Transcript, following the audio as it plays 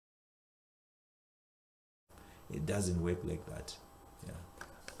It doesn't work like that.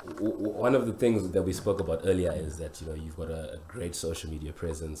 One of the things that we spoke about earlier is that you've got a great social media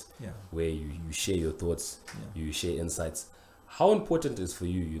presence where you share your thoughts, you share insights. How important is for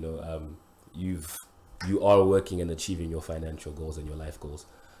you, you are working and achieving your financial goals and your life goals.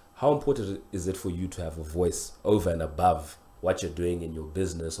 How important is it for you to have a voice over and above what you're doing in your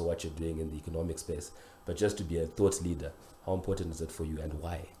business or what you're doing in the economic space, but just to be a thought leader? How important is it for you and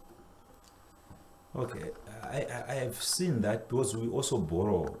why? Okay, I have seen that because we also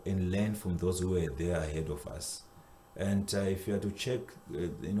borrow and learn from those who were there ahead of us. And if you are to check,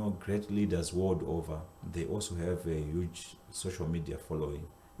 great leaders world over, they also have a huge social media following.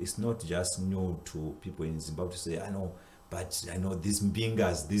 It's not just new to people in Zimbabwe to say, I know these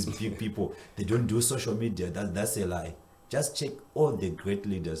Mbingas, these big people, they don't do social media. That's a lie. Just check all the great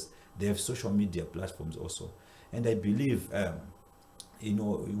leaders. They have social media platforms also. And I believe,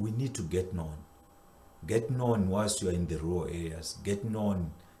 we need to get known. Get known whilst you are in the rural areas. Get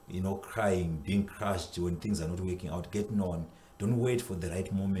known, crying, being crushed when things are not working out. Get known. Don't wait for the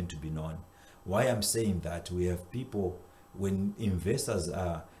right moment to be known. Why I'm saying that, we have people, when investors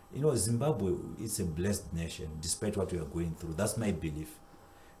are, Zimbabwe is a blessed nation, despite what we are going through. That's my belief.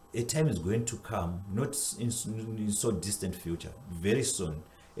 A time is going to come, not in so distant future, very soon.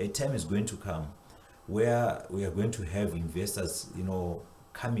 A time is going to come where we are going to have investors,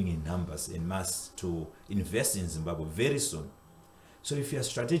 coming in numbers in mass to invest in Zimbabwe very soon. So if you are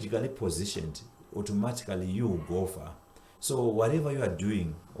strategically positioned, automatically you will go far. So whatever you are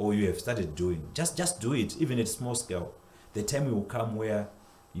doing or you have started doing, just do it, even at small scale. The time will come where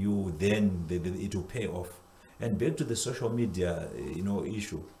you then it will pay off. And back to the social media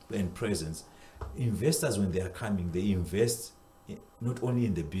issue and presence, investors, when they are coming, they invest not only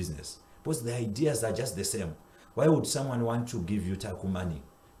in the business, but the ideas are just the same. Why would someone want to give you Taku money?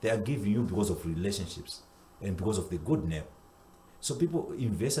 They are giving you because of relationships and because of the good name. So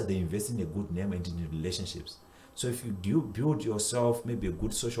investors, they invest in a good name and in relationships. So if you build yourself maybe a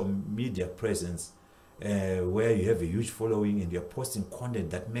good social media presence, where you have a huge following and you're posting content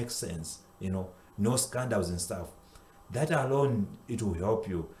that makes sense, no scandals and stuff, that alone, it will help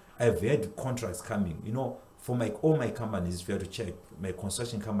you. I've had contracts coming, for all my companies. If you have to check my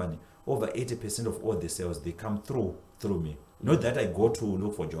construction company, over 80% of all the sales, they come through me. Not that I go to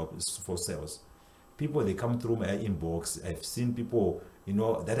look for jobs, for sales. People, they come through my inbox. I've seen people,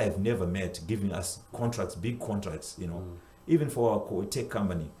 that I've never met, giving us contracts, big contracts, even for our tech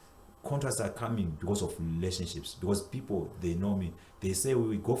company. Contracts are coming because of relationships, because people, they know me. They say,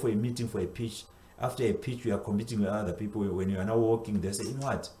 we go for a meeting for a pitch. After a pitch, we are competing with other people. When you are now working, they say,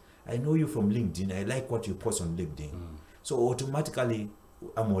 what? I know you from LinkedIn. I like what you post on LinkedIn. So automatically,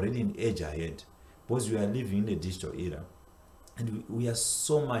 I'm already in edge ahead, because we are living in a digital era. And we are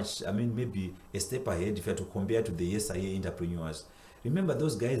so much, maybe a step ahead if you have to compare to the SIA entrepreneurs. Remember,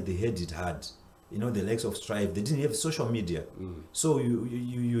 those guys, they had it hard. The likes of Strive, they didn't have social media. So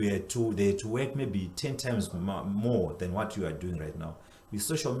they had to work maybe 10 times more than what you are doing right now. With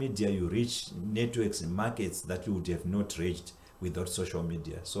social media, you reach networks and markets that you would have not reached without social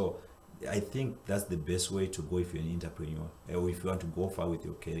media. So I think that's the best way to go if you're an entrepreneur, or if you want to go far with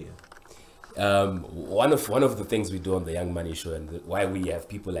your career. One of the things we do on the Young Money Show, and why we have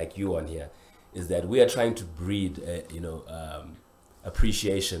people like you on here, is that we are trying to breed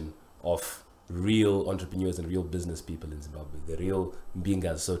appreciation of real entrepreneurs and real business people in Zimbabwe, the real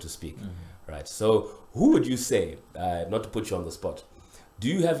mbingas, so to speak. Right? So who would you say, not to put you on the spot, do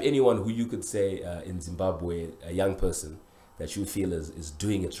you have anyone who you could say in Zimbabwe, a young person that you feel is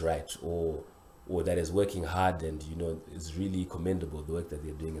doing it right, or that is working hard and is really commendable, the work that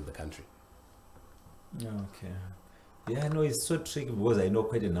they're doing in the country? Okay. Yeah, no, it's so tricky, because I know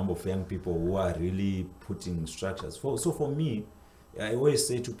quite a number of young people who are really putting structures. So for me, I always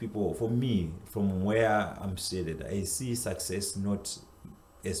say to people, for me, from where I'm seated, I see success not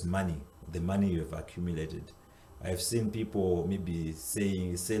as money, the money you have accumulated. I've seen people maybe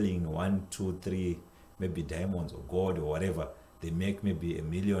selling 1, 2, 3, maybe diamonds or gold or whatever. They make maybe $1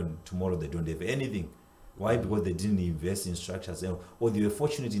 million. Tomorrow they don't have anything. Why? Because they didn't invest in structures, or they were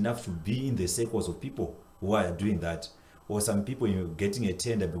fortunate enough to be in the circles of people who are doing that. Or some people, getting a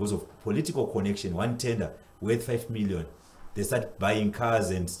tender because of political connection, one tender worth 5 million. They start buying cars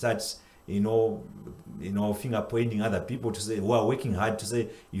and start, finger pointing other people to say, who are working hard, to say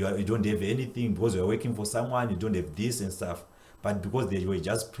you don't have anything because you are working for someone, you don't have this and stuff. But because they were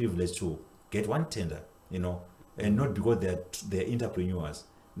just privileged to get one tender, and not because they're entrepreneurs.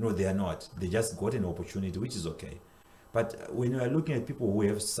 No, they are not. They just got an opportunity, which is okay. But when you are looking at people who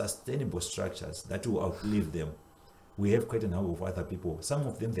have sustainable structures that will outlive them, we have quite a number of other people. Some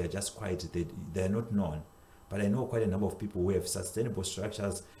of them, they are just quiet. They are not known. but I know quite a number of people who have sustainable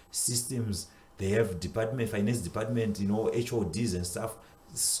structures, systems. They have finance department, HODs and stuff.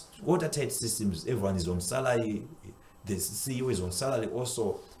 Watertight systems. Everyone is on salary. The CEO is on salary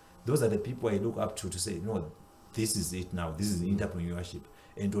also. Those are the people I look up to say, no, this is it now. This is entrepreneurship.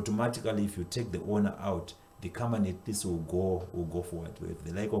 And automatically, if you take the owner out, the company at least will go forward. With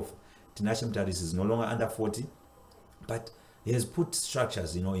the like of Tinashe Mtaris is no longer under 40, but he has put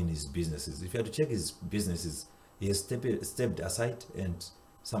structures, in his businesses. If you have to check his businesses, he has stepped aside, and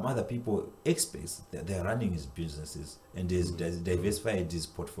some other people, experts, they're running his businesses, and he's diversified his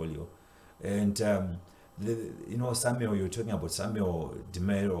portfolio. And Samuel, you're talking about Samuel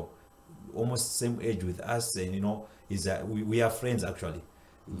DeMero, almost same age with us, and we are friends actually.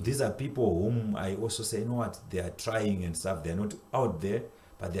 These are people whom I also say, they are trying and stuff. They're not out there,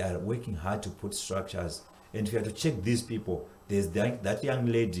 but they are working hard to put structures. And if you have to check these people, there's that young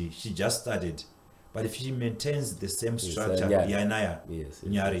lady, she just started. But if she maintains the same structure, Yanaya,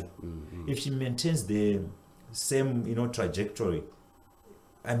 Nyari, if she maintains the same, trajectory,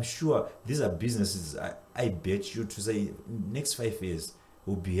 I'm sure these are businesses, I bet you to say, next 5 years,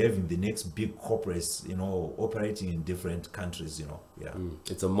 we'll be having the next big corporates, operating in different countries,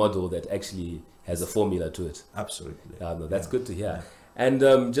 It's a model that actually has a formula to it. Absolutely. No, that's good to hear. Yeah. And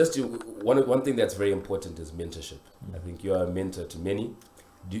one thing that's very important is mentorship. I think you are a mentor to many.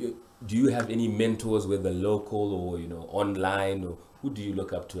 Do you have any mentors, whether local or online, or who do you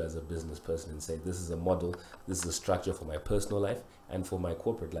look up to as a business person and say, this is a model, this is a structure for my personal life and for my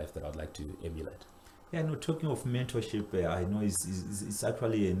corporate life that I'd like to emulate? Yeah, talking of mentorship, I know it's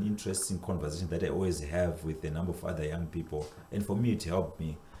actually an interesting conversation that I always have with a number of other young people. And for me, it helped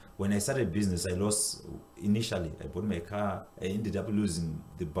me. When I started business, I bought my car, I ended up losing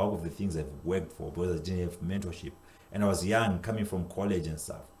the bulk of the things I've worked for because I didn't have mentorship. And I was young, coming from college and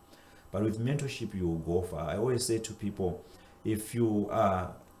stuff. But with mentorship, you will go far. I always say to people, if you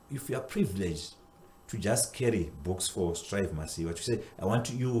are privileged to just carry books for Strive Masiwa, to say, I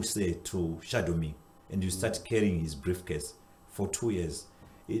want you to shadow me, and you start carrying his briefcase for 2 years,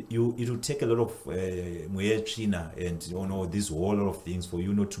 it will take a lot of China and this whole lot of things for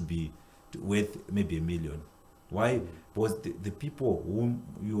you not to be worth maybe $1 million. Why? Because the people whom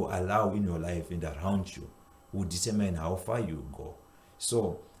you allow in your life and around you will determine how far you go.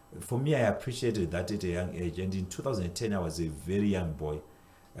 So for me, I appreciated that at a young age. And in 2010, I was a very young boy.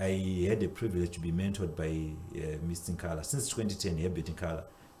 I had the privilege to be mentored by Mr. Nkala. Since 2010, Herbert Nkala.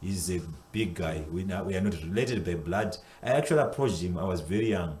 He's a big guy. We are not related by blood. I actually approached him. I was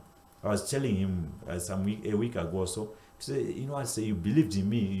very young. I was telling him a week ago or so, I say, you believed in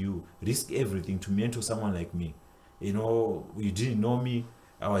me. You risk everything to mentor someone like me. You didn't know me.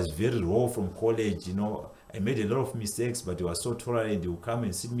 I was very raw from college. I made a lot of mistakes, but he was so tolerant. He would come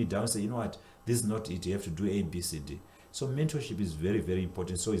and sit me down and say, this is not it. You have to do A, B, C, D. So mentorship is very, very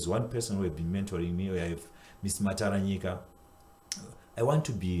important. So it's one person who has been mentoring me. I have Mr. Mataranyika. I want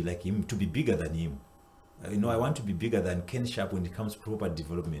to be like him, to be bigger than him. I want to be bigger than Ken Sharp when it comes to proper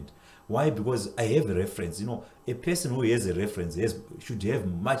development. Why? Because I have a reference. A person who has a reference should have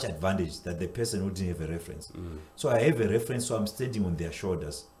much advantage than the person who didn't have a reference. So I have a reference, so I'm standing on their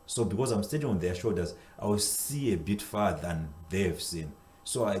shoulders. So because I'm standing on their shoulders, I will see a bit far than they have seen.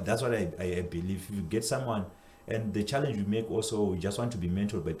 So that's what I believe. If you get someone, and the challenge you make also, you just want to be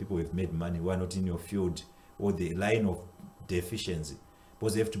mentored by people who have made money, who are not in your field or the line of deficiency,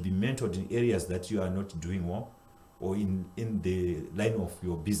 because they have to be mentored in areas that you are not doing well or in the line of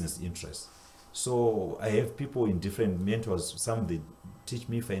your business interests. So I have people in different mentors. Some they teach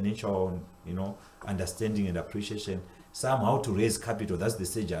me financial understanding and appreciation. Some how to raise capital. That's the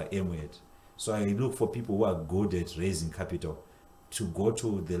stage I aim at. So I look for people who are good at raising capital to go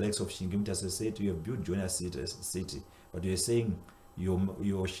to the likes of Shingimta Society. You have built Junior City, but you're saying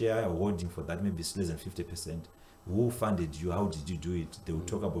your share holding for that maybe less than 50%. Who funded you? How did you do it? They will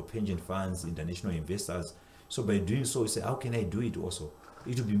talk about pension funds, international investors. So by doing so, you say, how can I do it also?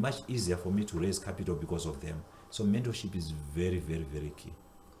 It will be much easier for me to raise capital because of them. So mentorship is very, very, very key.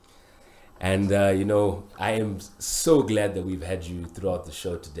 And, I am so glad that we've had you throughout the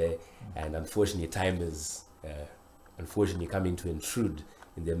show today. And unfortunately, time is coming to intrude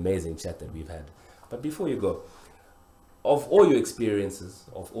in the amazing chat that we've had. But before you go, of all your experiences,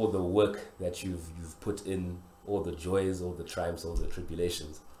 of all the work that you've put in, all the joys, all the triumphs, all the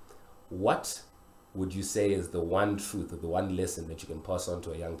tribulations, what would you say is the one truth or the one lesson that you can pass on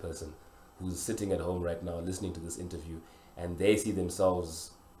to a young person who's sitting at home right now listening to this interview and they see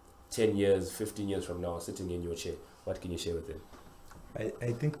themselves 10 years, 15 years from now sitting in your chair? What can you share with them?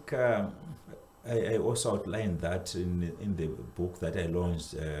 I think I also outlined that in the book that I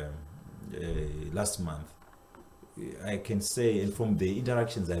launched last month. I can say, and from the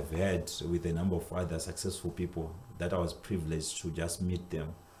interactions I've had with a number of other successful people that I was privileged to just meet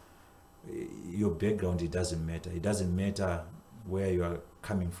them, your background, it doesn't matter. It doesn't matter where you are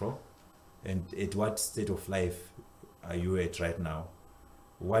coming from and at what state of life are you at right now.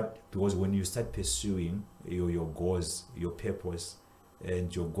 Because when you start pursuing your goals, your purpose,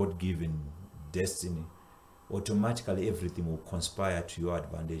 and your God-given destiny, automatically everything will conspire to your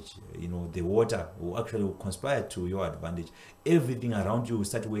advantage. You know, the water will actually conspire to your advantage. Everything around you will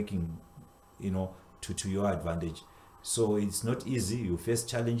start working, you know, to your advantage. So it's not easy. You face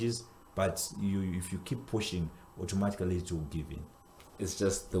challenges, but if you keep pushing, automatically it will give in. It's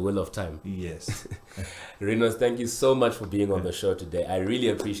just the will of time. Yes. Rinos, thank you so much for being on the show today. I really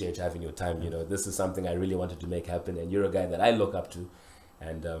appreciate having your time. You know, this is something I really wanted to make happen, and you're a guy that I look up to,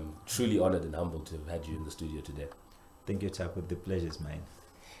 and truly honored and humbled to have had you in the studio today. Thank you, Taku. The pleasure is mine.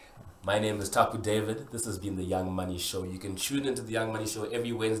 My name is Taku David. This has been the Young Money Show. You can tune into the Young Money Show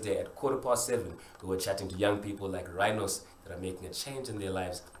every Wednesday at 7:15. We're chatting to young people like Rinos that are making a change in their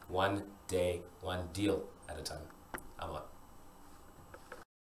lives, one day, one deal at a time. I'm out.